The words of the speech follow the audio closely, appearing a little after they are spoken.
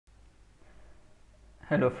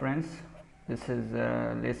Hello friends, this is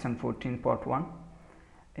lesson 14 part 1.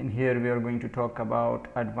 In here we are going to talk about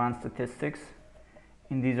advanced statistics.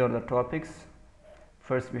 In these are the topics.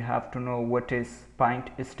 First we have to know what is point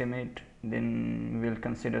estimate, then we will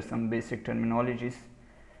consider some basic terminologies,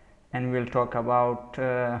 and we will talk about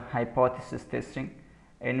hypothesis testing,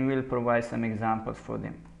 and we will provide some examples for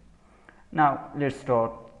them. Now let's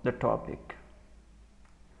start the topic.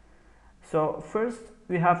 So first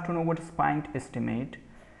we have to know what is point estimate.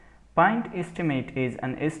 Point estimate is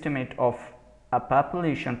an estimate of a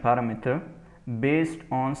population parameter based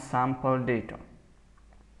on sample data.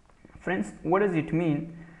 Friends, what does it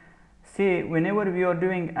mean? Say whenever we are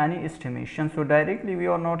doing any estimation, so directly we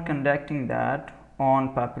are not conducting that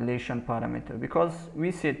on population parameter, because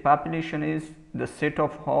we said population is the set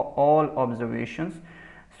of all observations.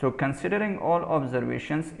 So considering all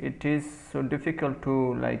observations, it is so difficult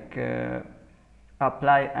to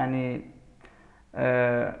apply any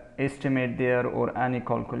estimate there or any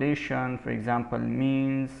calculation, for example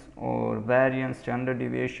means or variance, standard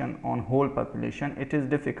deviation on whole population. It is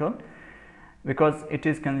difficult because it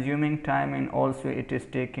is consuming time and also it is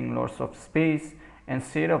taking lots of space.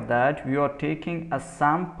 Instead of that, we are taking a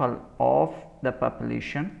sample of the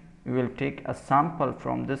population. We will take a sample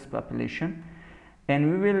from this population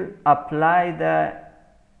and we will apply the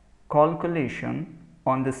calculation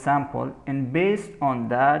on the sample, and based on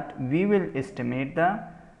that we will estimate the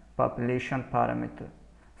population parameter.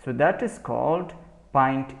 So that is called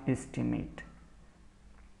point estimate.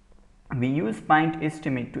 We use point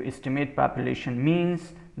estimate to estimate population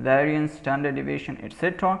means, variance, standard deviation,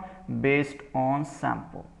 etc. based on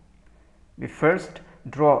sample. We first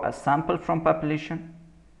draw a sample from population,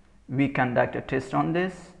 we conduct a test on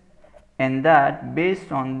this, and that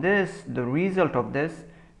based on this, the result of this,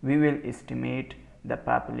 we will estimate the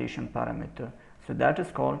population parameter. So that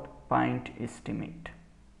is called point estimate.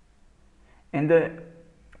 And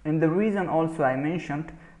the reason also I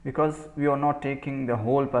mentioned, because we are not taking the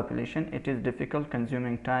whole population, it is difficult,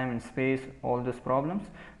 consuming time and space, all these problems.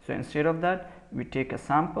 So instead of that, we take a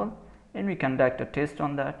sample and we conduct a test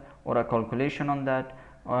on that or a calculation on that,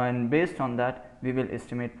 and based on that we will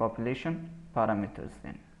estimate population parameters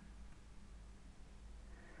then.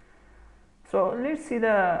 So let's see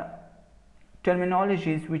the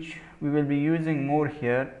terminologies which we will be using more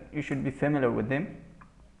here. You should be familiar with them.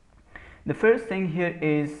 The first thing here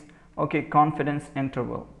is confidence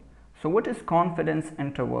interval. So what is confidence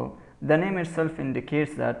interval? The name itself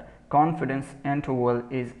indicates that confidence interval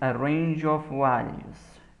is a range of values.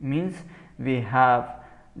 Means we have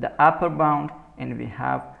the upper bound and we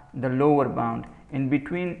have the lower bound. In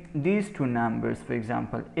between these two numbers, for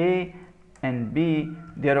example A and B,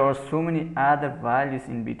 there are so many other values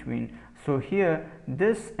in between. So here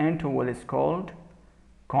this interval is called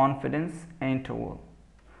confidence interval.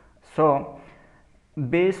 So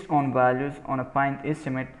based on values on a point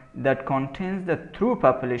estimate that contains the true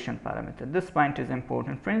population parameter. This point is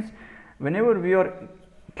important, friends. Whenever we are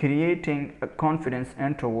creating a confidence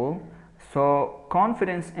interval, so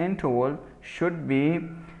confidence interval should be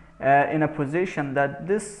in a position that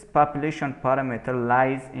this population parameter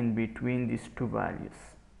lies in between these two values.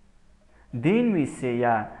 Then we say,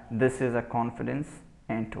 yeah, this is a confidence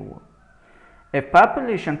interval. A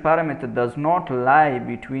population parameter does not lie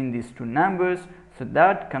between these two numbers, so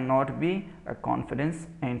that cannot be a confidence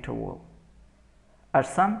interval or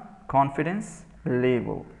some confidence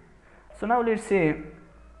level. So now let's say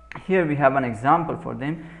here we have an example for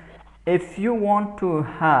them. If you want to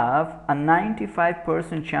have a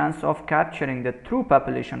 95% chance of capturing the true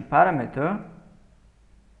population parameter,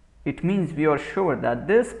 it means we are sure that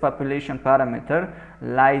this population parameter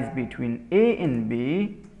lies between A and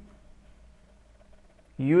B.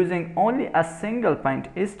 Using only a single point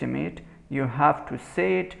estimate, you have to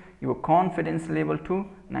set your confidence level to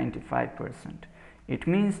 95%. It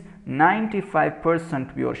means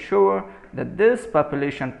 95% we are sure that this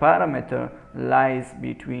population parameter lies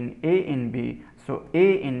between A and B. So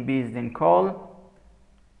A and B is then called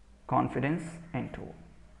confidence interval.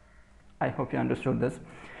 I hope you understood this.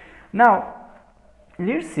 Now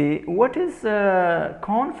let's see what is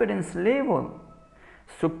confidence level.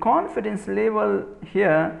 So confidence level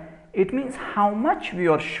here, it means how much we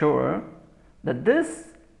are sure that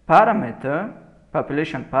this parameter,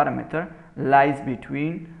 population parameter, lies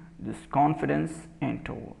between this confidence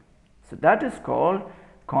interval. So that is called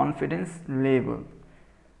confidence level.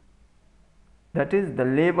 That is the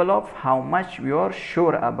level of how much we are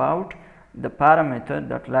sure about the parameter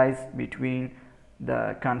that lies between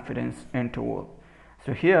the confidence interval.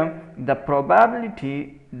 So here the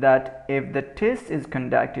probability that if the test is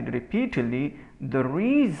conducted repeatedly, the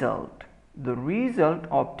result the result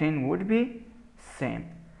obtained would be same.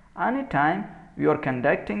 Anytime we are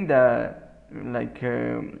conducting the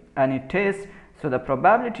any test, so the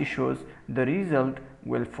probability shows the result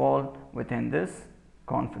will fall within this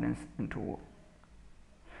confidence interval.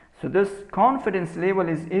 So this confidence level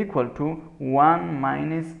is equal to 1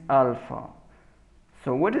 minus alpha.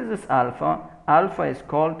 So what is this alpha? Alpha is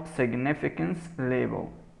called significance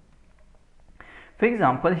level. For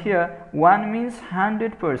example, here 1 means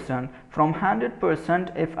 100%. From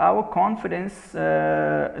 100%, if our confidence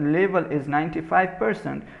level is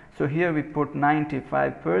 95%, so here we put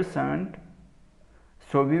 95%,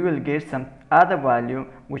 so we will get some other value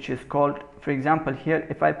which is called, for example, here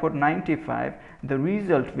if I put 95, the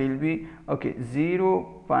result will be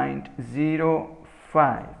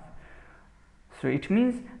 0.05. So it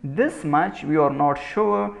means this much we are not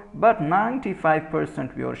sure, but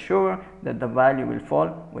 95% we are sure that the value will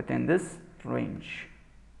fall within this range.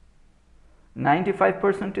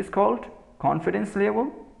 95% is called confidence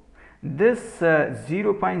level. This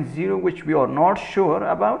 0.0 which we are not sure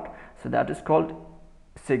about, so that is called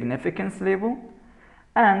significance level,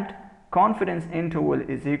 and confidence interval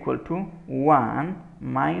is equal to 1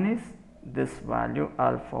 minus this value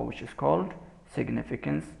alpha, which is called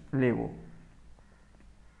significance level.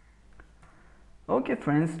 Okay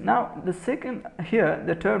friends, now the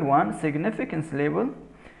third one, significance level.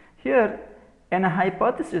 Here in a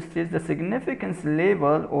hypothesis test, the significance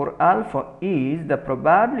level or alpha is the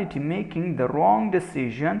probability making the wrong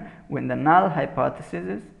decision when the null hypothesis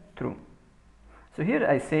is true. So here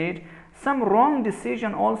I said some wrong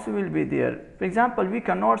decision also will be there. For example, we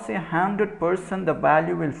cannot say 100% the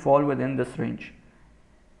value will fall within this range.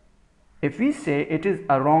 If we say it is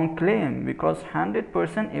a wrong claim, because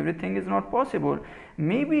 100% everything is not possible,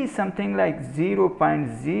 maybe something like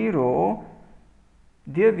 0.0,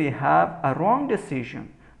 there we have a wrong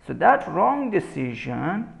decision. So that wrong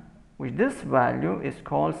decision with this value is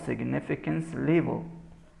called significance level.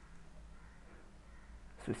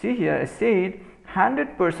 So see here I said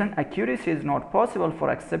 100% accuracy is not possible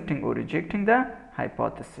for accepting or rejecting the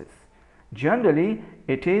hypothesis. Generally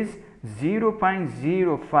it is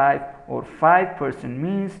 0.05 or 5%,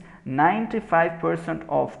 means 95%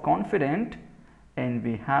 of confident, and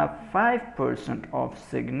we have 5% of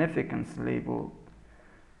significance level.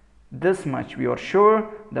 This much we are sure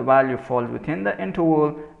the value falls within the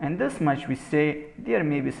interval, and this much we say there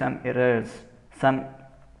may be some errors, some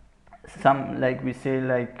like we say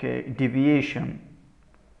deviation.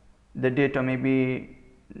 The data may be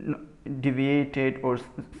deviated or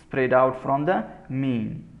spread out from the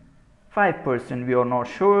mean. 5% we are not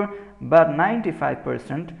sure, but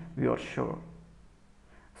 95% we are sure.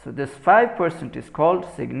 So this 5% is called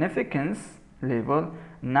significance level,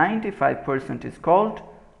 95% is called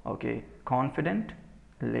confident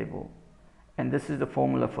level, and this is the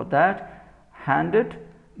formula for that. 100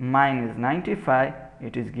 minus 95,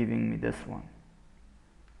 it is giving me this one.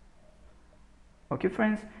 Okay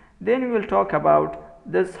friends, then we will talk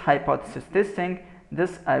about this hypothesis testing.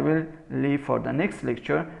 This I will leave for the next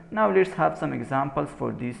lecture. Now let's have some examples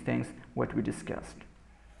for these things what we discussed.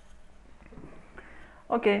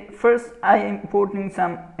 Okay, first I am importing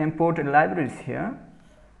some imported libraries here.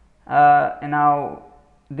 And now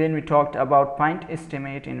then we talked about point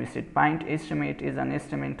estimate, and we said point estimate is an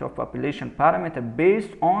estimate of population parameter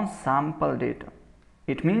based on sample data.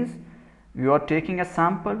 It means you are taking a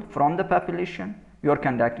sample from the population, you are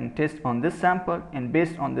conducting tests on this sample, and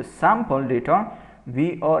based on this sample data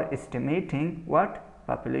we are estimating what?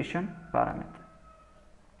 Population parameter.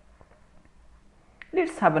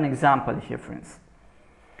 Let's have an example here friends.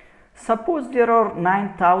 Suppose there are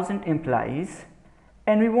 9,000 employees,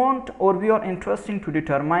 and we are interested to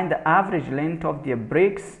determine the average length of the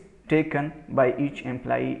breaks taken by each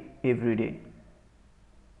employee every day.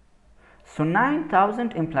 So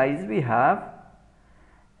 9,000 employees we have,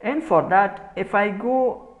 and for that if I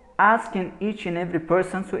go asking each and every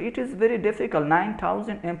person, so it is very difficult.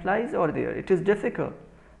 9,000 employees are there, it is difficult.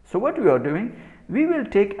 So what we are doing, we will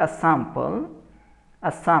take a sample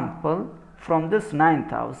from this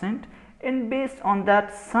 9,000, and based on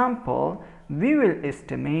that sample we will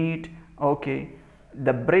estimate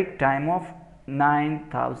the break time of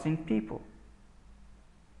 9,000 people.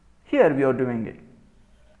 Here we are doing it.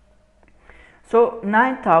 So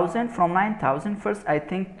 9,000, from 9,000 first I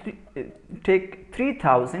think take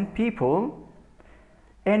 3,000 people,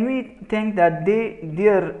 and we think that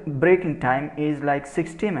their breaking time is like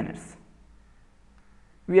 60 minutes.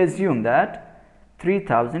 We assume that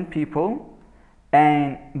 3,000 people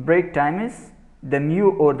and break time is the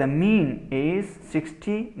mean is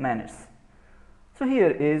 60 minutes. So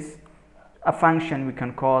here is a function we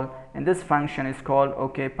can call, and this function is called,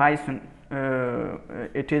 okay, Python.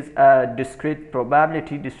 It is a discrete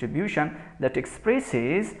probability distribution that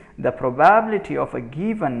expresses the probability of a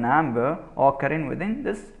given number occurring within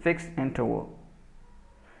this fixed interval.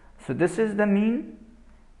 So this is the mean,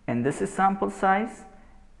 and this is sample size,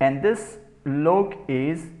 and this log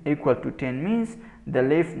is equal to 10, means the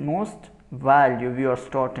leftmost value we are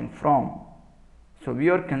starting from. So we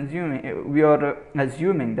are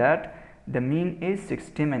assuming that the mean is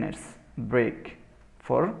 60 minutes break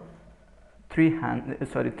for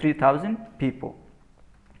 3000 people.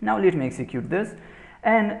 Now let me execute this,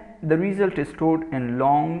 and the result is stored in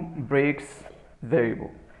long breaks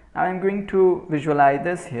variable. Now I am going to visualize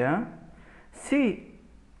this here. See,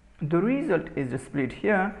 the result is displayed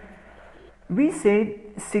here. We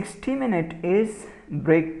said 60-minute is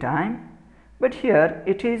break time, but here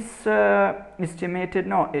it is estimated,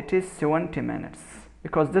 no, it is 70 minutes,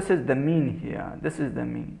 because this is the mean here, this is the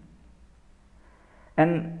mean.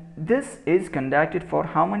 And this is conducted for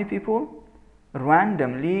how many people?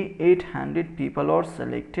 Randomly 800 people are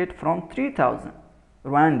selected from 3000.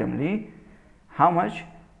 Randomly, how much?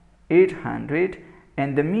 800,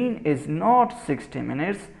 and the mean is not 60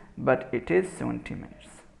 minutes, but it is 70 minutes.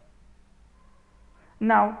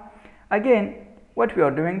 Now again, what we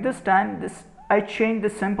are doing this time, I changed the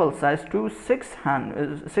sample size to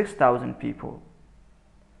 6,000 people,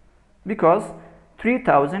 because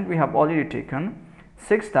 3000 we have already taken,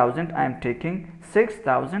 6,000 I am taking,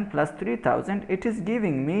 6,000 plus 3,000, it is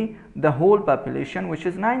giving me the whole population, which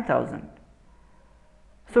is 9,000.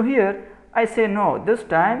 So here I say no, this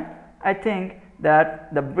time I think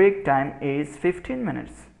that the break time is 15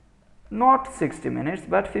 minutes, not 60 minutes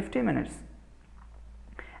but 50 minutes.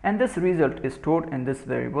 And this result is stored in this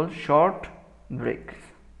variable short breaks.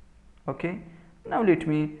 Okay, now let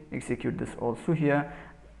me execute this also here.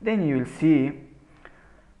 Then you will see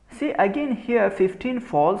again here 15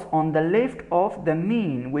 falls on the left of the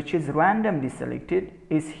mean, which is randomly selected,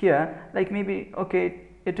 is here, like maybe, okay,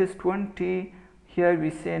 it is 20, here we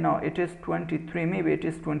say no, it is 23, maybe it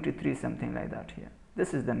is 23, something like that here.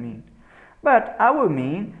 This is the mean, but our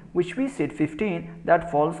mean, which we said 15,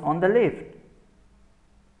 that falls on the left.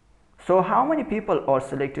 So how many people are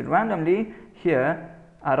selected randomly? Here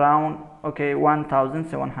around, okay,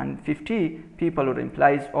 1750 people or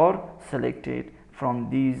employees are selected from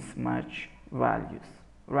these much values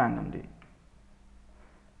randomly.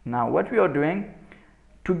 Now what we are doing,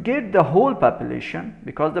 to get the whole population,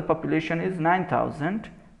 because the population is 9,000,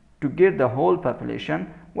 to get the whole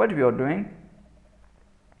population, what we are doing,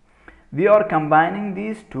 we are combining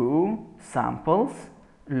these two samples,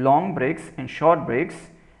 long breaks and short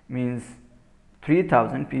breaks, means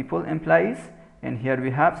 3000 people employees, and here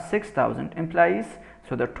we have 6,000 employees.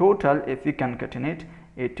 So the total, if we concatenate,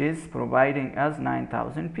 it is providing us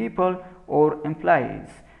 9,000 people or employees,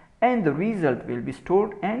 and the result will be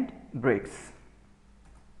stored in breaks.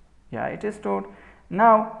 Yeah, it is stored.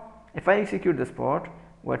 Now if I execute this part,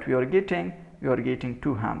 what we are getting, we are getting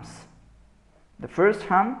two hums, the first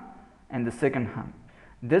hum and the second hum.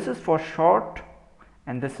 This is for short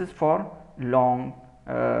and this is for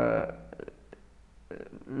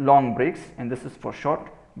long breaks, and this is for short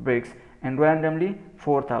breaks, and randomly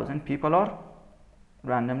 4,000 people are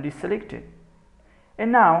randomly selected.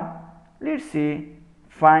 And now let's see,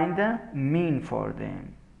 find the mean for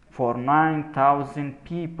them. For 9,000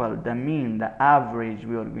 people, the mean, the average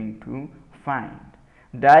we are going to find.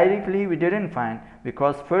 Directly we didn't find,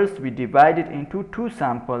 because first we divided into two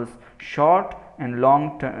samples, short and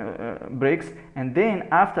long breaks, and then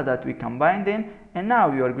after that we combine them, and now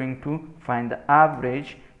we are going to find the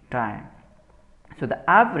average time. So the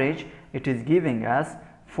average, it is giving us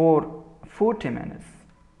for 40 minutes.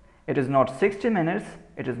 It is not 60 minutes,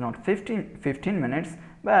 it is not 15 minutes,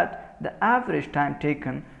 but the average time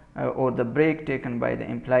taken or the break taken by the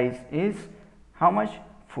employees is how much?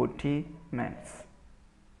 40 minutes.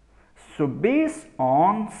 So based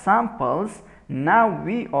on samples, now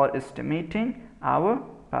we are estimating our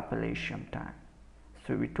population time.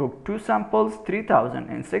 So we took two samples, 3000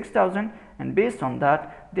 and 6000, and based on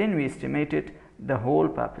that, then we estimated the whole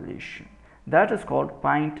population. That is called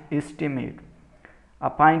point estimate. A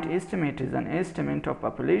point estimate is an estimate of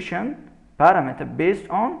population parameter based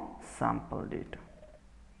on sample data.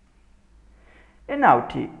 And now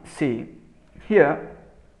see here,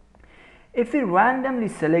 if we randomly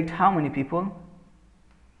select how many people,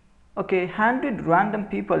 okay, 100 random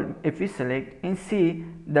people if we select, and see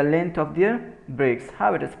the length of their breaks,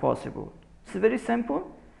 how it is possible? It's very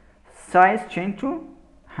simple. Size change to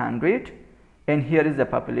 100, and here is the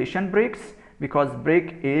population breaks. because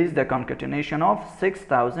break is the concatenation of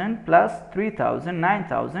 6000 plus 3000,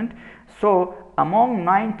 9000. So among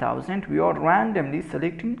 9000 we are randomly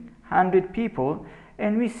selecting 100 people,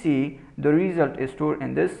 and we see the result is stored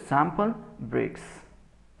in this sample breaks.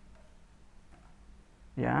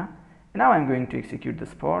 Yeah, now I'm going to execute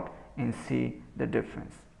this part and see the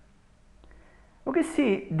difference. Okay,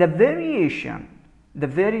 see the variation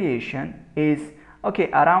is okay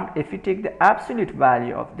around, if you take the absolute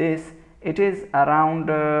value of this, it is around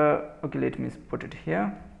okay, let me put it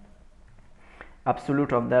here.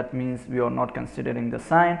 Absolute of that means we are not considering the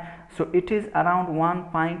sign, so it is around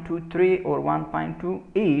 1.23 or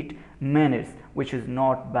 1.28 minutes, which is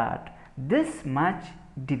not bad. This much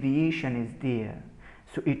deviation is there,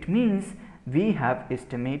 so it means we have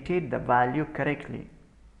estimated the value correctly.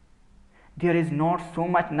 There is not so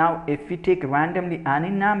much. Now if we take randomly any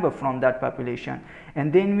number from that population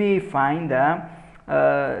and then we find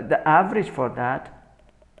the average for that,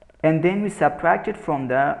 and then we subtract it from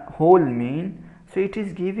the whole mean, so it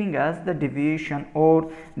is giving us the deviation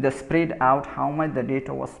or the spread out, how much the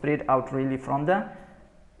data was spread out really from the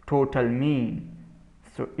total mean.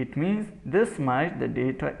 So it means this much the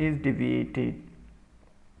data is deviated.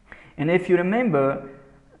 And if you remember,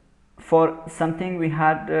 for something we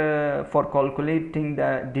had for calculating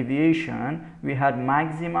the deviation, we had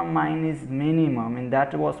maximum minus minimum, and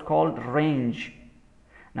that was called range.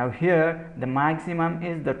 Now here the maximum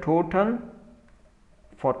is the total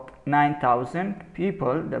for 9000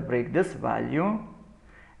 people that break this value,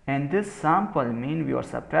 and this sample mean we are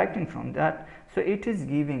subtracting from that, so it is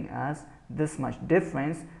giving us this much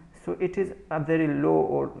difference. So it is a very low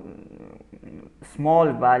or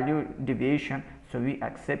small value deviation, so we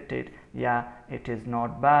accept it. Yeah, it is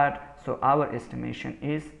not bad, so our estimation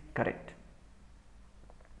is correct.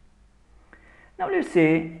 Now let's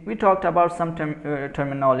say we talked about some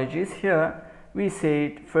terminologies here. We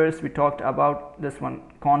said first we talked about this one,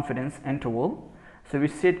 confidence interval. So we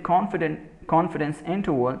said confidence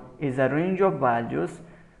interval is a range of values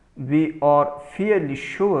we are fairly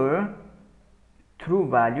sure true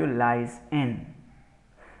value lies in.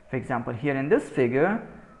 For example, here in this figure,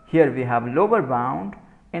 here we have lower bound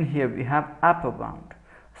and here we have upper bound.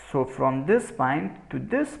 So from this point to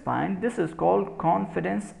this point, this is called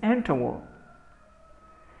confidence interval.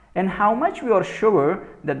 And how much we are sure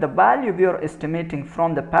that the value we are estimating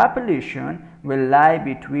from the population will lie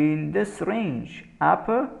between this range,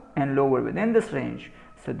 upper and lower within this range.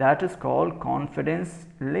 So that is called confidence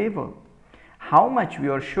level. How much we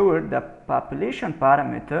are sure the population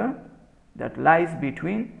parameter that lies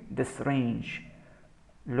between this range,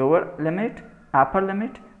 lower limit, upper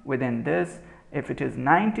limit, within this. If it is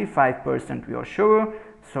 95% we are sure,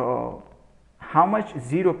 so how much?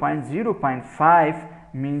 0.05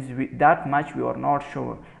 means that much we are not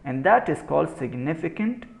sure, and that is called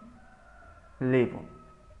significant level.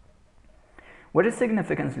 What is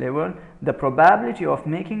significance level? The probability of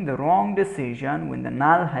making the wrong decision when the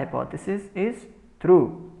null hypothesis is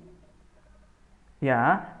true.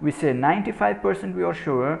 Yeah, we say 95% we are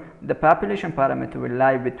sure the population parameter will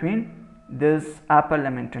lie between this upper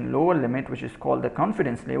limit and lower limit, which is called the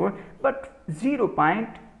confidence level, but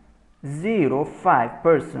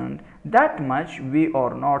 0.05%, that much we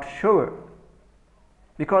are not sure,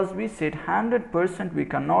 because we said 100% we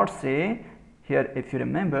cannot say here. If you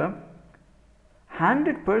remember,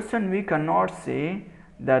 100% we cannot say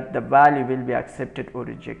that the value will be accepted or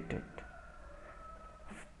rejected.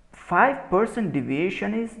 5%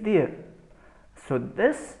 deviation is there, so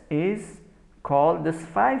this is called, this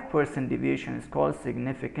 5% deviation is called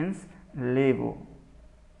significance level.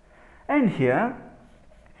 And here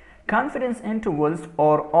confidence intervals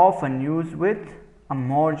are often used with a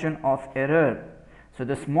margin of error. So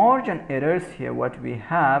this margin errors here, what we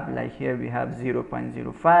have, like here we have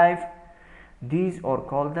 0.05, these are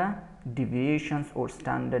called the deviations or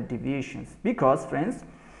standard deviations, because friends,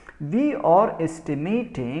 we are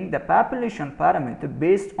estimating the population parameter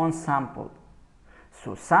based on sample.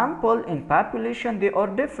 So sample and population, they are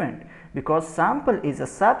different, because sample is a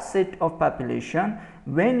subset of population.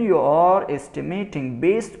 When you are estimating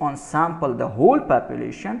based on sample the whole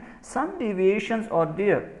population, some deviations are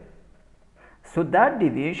there. So that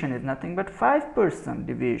deviation is nothing but 5%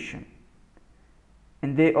 deviation,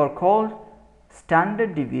 and they are called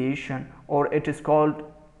standard deviation, or it is called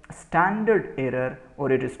standard error,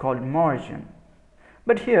 or it is called margin.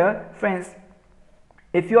 But here friends,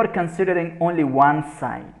 if you are considering only one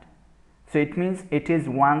side, so it means it is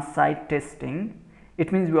one side testing,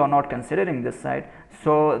 it means we are not considering this side,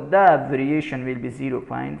 so the variation will be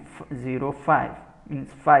 0.05, means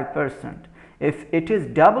 5%. If it is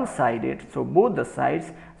double sided, so both the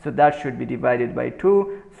sides, so that should be divided by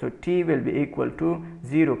 2, so t will be equal to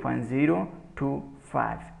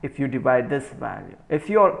 0.025 if you divide this value. If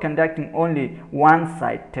you are conducting only one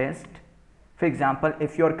side test, for example,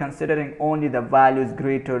 if you are considering only the values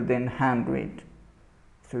greater than 100,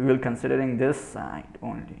 so you will considering this side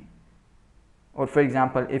only. Or for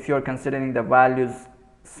example, if you are considering the values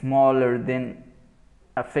smaller than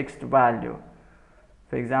a fixed value,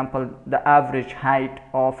 for example, the average height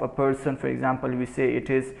of a person, for example, we say it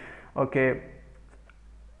is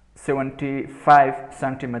 75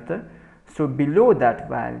 centimeter, so below that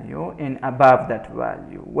value and above that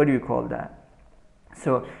value, what do you call that?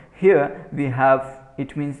 So here we have,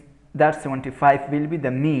 it means that 75 will be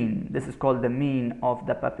the mean. This is called the mean of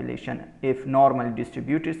the population if normally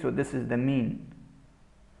distributed, so this is the mean.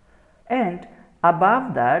 And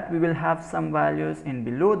above that we will have some values, and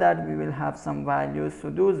below that we will have some values, so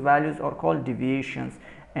those values are called deviations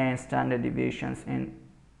and standard deviations, and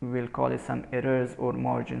we will call it some errors or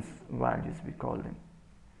margins values, we call them.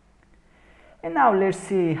 And now let's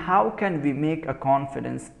see how can we make a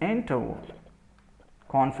confidence interval.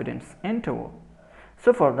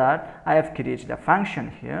 So for that I have created a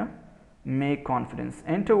function here, make confidence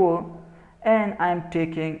interval, and I am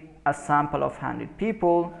taking a sample of 100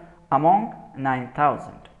 people among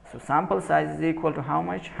 9,000. So sample size is equal to how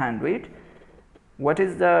much? 100. What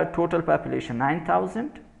is the total population?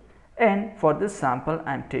 9,000. And for this sample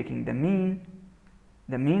I am taking the mean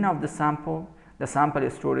of the sample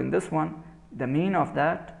is stored in this one, the mean of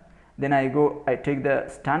that, then I take the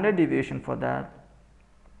standard deviation for that,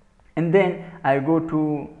 and then I go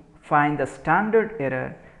to find the standard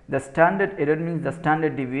error. The standard error means the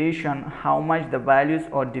standard deviation, how much the values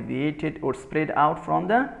are deviated or spread out from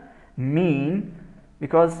the mean,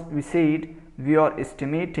 because we said we are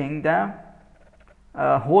estimating the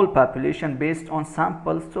whole population based on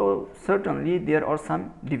samples, so certainly there are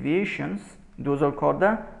some deviations, those are called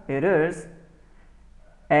the errors.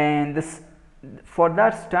 And this, for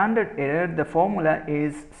that standard error, the formula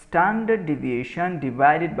is standard deviation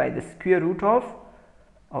divided by the square root of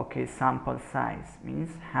sample size,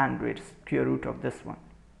 means 100, square root of this one.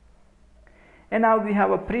 And now we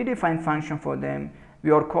have a predefined function for them.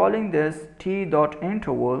 We are calling this t dot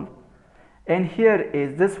interval, and here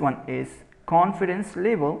is, this one is confidence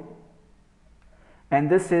level, and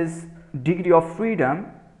this is degree of freedom,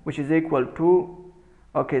 which is equal to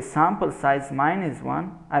sample size minus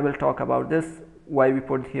 1. I will talk about this, why we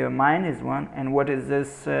put here minus 1 and what is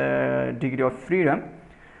this degree of freedom,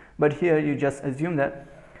 but here you just assume that.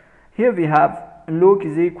 Here we have log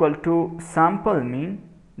is equal to sample mean,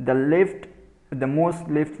 the most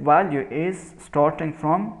left value is starting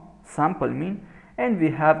from sample mean, and we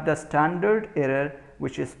have the standard error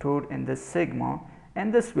which is stored in this sigma,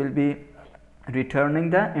 and this will be returning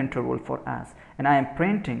the interval for us, and I am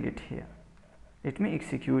printing it here. Let me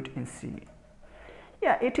execute in C.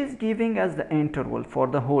 Yeah, it is giving us the interval for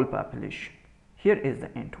the whole population. Here is the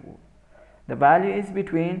interval. The value is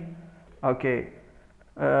between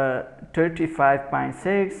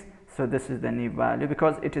 35.6. So this is the new value,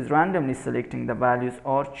 because it is randomly selecting, the values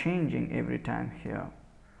are changing every time here.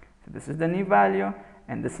 So this is the new value,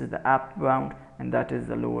 and this is the upper bound, and that is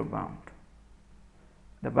the lower bound.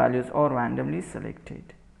 The values are randomly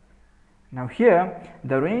selected. Now here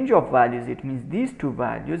the range of values, it means these two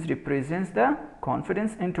values represents the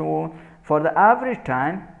confidence interval for the average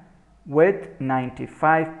time with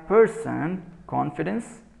 95%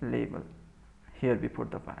 confidence level. Here we put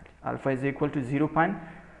the value. Alpha is equal to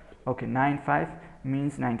 0.95,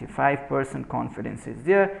 means 95% confidence is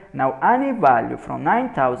there. Now any value from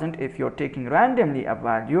 9,000, if you are taking randomly a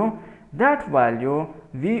value, that value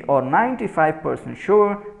we are 95%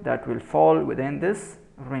 sure that will fall within this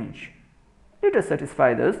range. Let us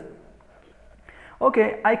satisfy this.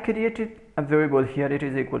 I created a variable here, it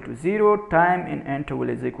is equal to 0, time in interval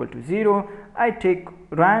is equal to 0. I take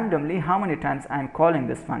randomly how many times I am calling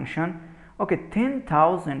this function.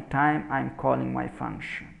 10,000 times I am calling my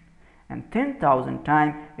function, and 10,000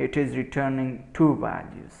 times it is returning two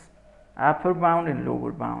values, upper bound and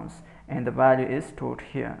lower bounds, and the value is stored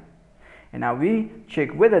here. And now we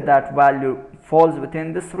check whether that value falls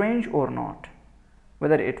within this range or not,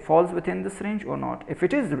 whether it falls within this range or not. If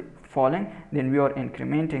it is falling, then we are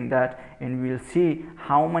incrementing that, and we will see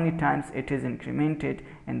how many times it is incremented,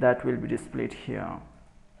 and that will be displayed here.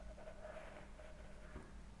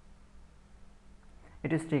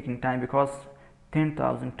 It is taking time because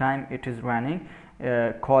 10,000 times it is running,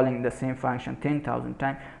 calling the same function 10,000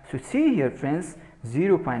 times. So see here friends,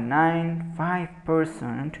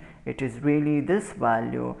 0.95%, it is really this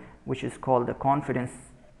value which is called the confidence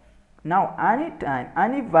Now anytime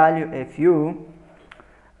any value, if you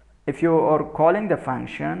are calling the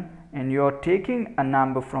function and you are taking a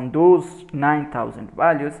number from those 9000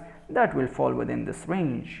 values, that will fall within this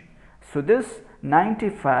range. So this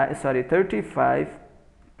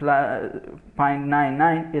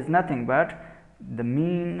 35.99 is nothing but the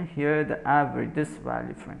mean here, the average, this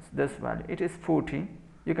value, friends, this value, it is 40.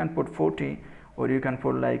 You can put 40, or you can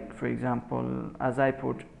put, like, for example, as I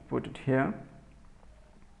put it here,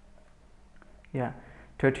 yeah,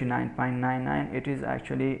 39.99. it is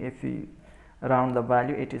actually, if we round the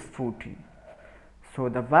value, it is 40. So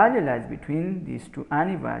the value lies between these two,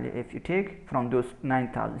 any value if you take from those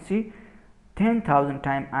 9000. See, 10,000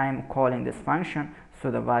 times I am calling this function, so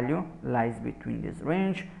the value lies between this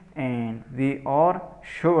range, and we are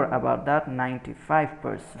sure about that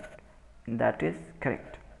 95%. That is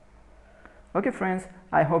correct. Okay friends,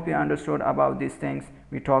 I hope you understood about these things.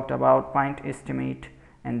 We talked about point estimate,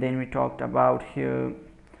 and then we talked about here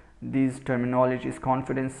these terminologies: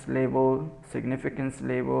 confidence level, significance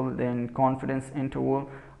level, then confidence interval.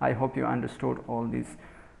 I hope you understood all these